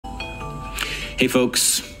Hey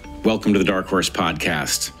folks, welcome to the Dark Horse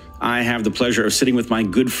Podcast. I have the pleasure of sitting with my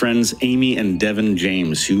good friends Amy and Devin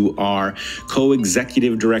James, who are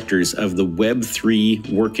co-executive directors of the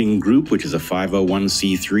Web3 Working Group, which is a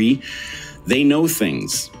 501c3. They know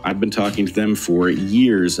things. I've been talking to them for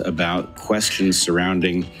years about questions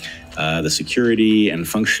surrounding the security and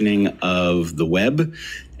functioning of the web,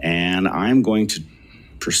 and I'm going to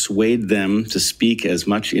persuade them to speak as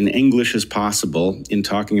much in English as possible in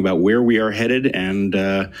talking about where we are headed and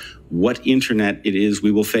what internet it is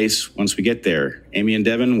we will face once we get there. Amy and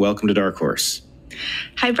Devin, welcome to Dark Horse.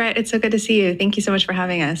 Hi, Bret. It's so good to see you. Thank you so much for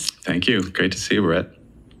having us. Thank you. Great to see you, Bret.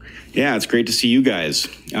 Yeah, it's great to see you guys.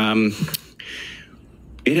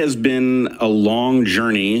 It has been a long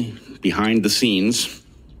journey behind the scenes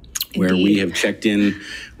where we have checked in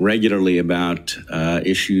regularly about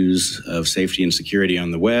issues of safety and security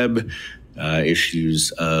on the web,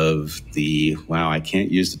 issues of the, wow, I can't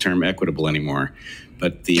use the term equitable anymore,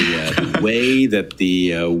 but the way that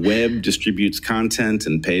the web distributes content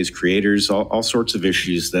and pays creators, all sorts of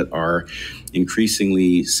issues that are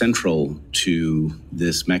increasingly central to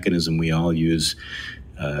this mechanism we all use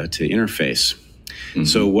to interface. Mm-hmm.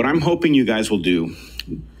 So what I'm hoping you guys will do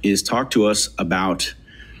is talk to us about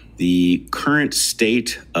the current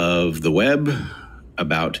state of the web,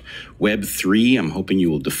 about Web3. I'm hoping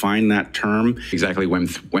you will define that term. Exactly when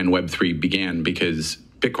Web3 began, because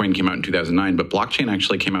Bitcoin came out in 2009, but blockchain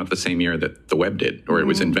actually came out the same year that the web did, or it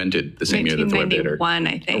was invented the same year that the web did. 1991,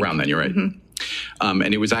 I think. Around then, you're right. Mm-hmm.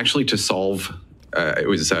 And it was actually to solve, it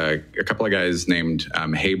was a couple of guys named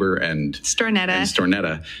Haber and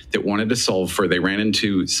Stornetta that wanted to solve for, they ran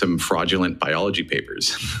into some fraudulent biology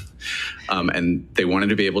papers. And they wanted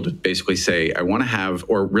to be able to basically say, I want to have,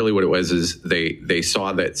 or really what it was is they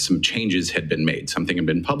saw that some changes had been made. Something had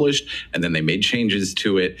been published, and then they made changes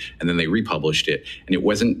to it, and then they republished it. And it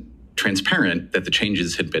wasn't transparent that the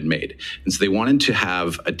changes had been made. And so they wanted to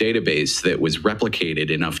have a database that was replicated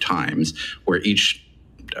enough times where each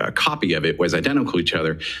copy of it was identical to each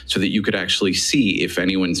other so that you could actually see if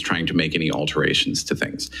anyone's trying to make any alterations to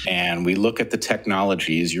things. And we look at the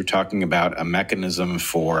technologies. You're talking about a mechanism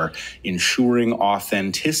for ensuring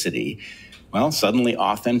authenticity. Well, suddenly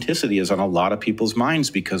authenticity is on a lot of people's minds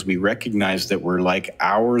because we recognize that we're like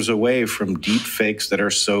hours away from deep fakes that are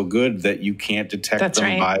so good that you can't detect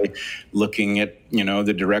them by looking at, you know,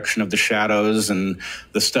 the direction of the shadows and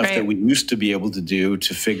the stuff that we used to be able to do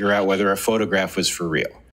to figure out whether a photograph was for real.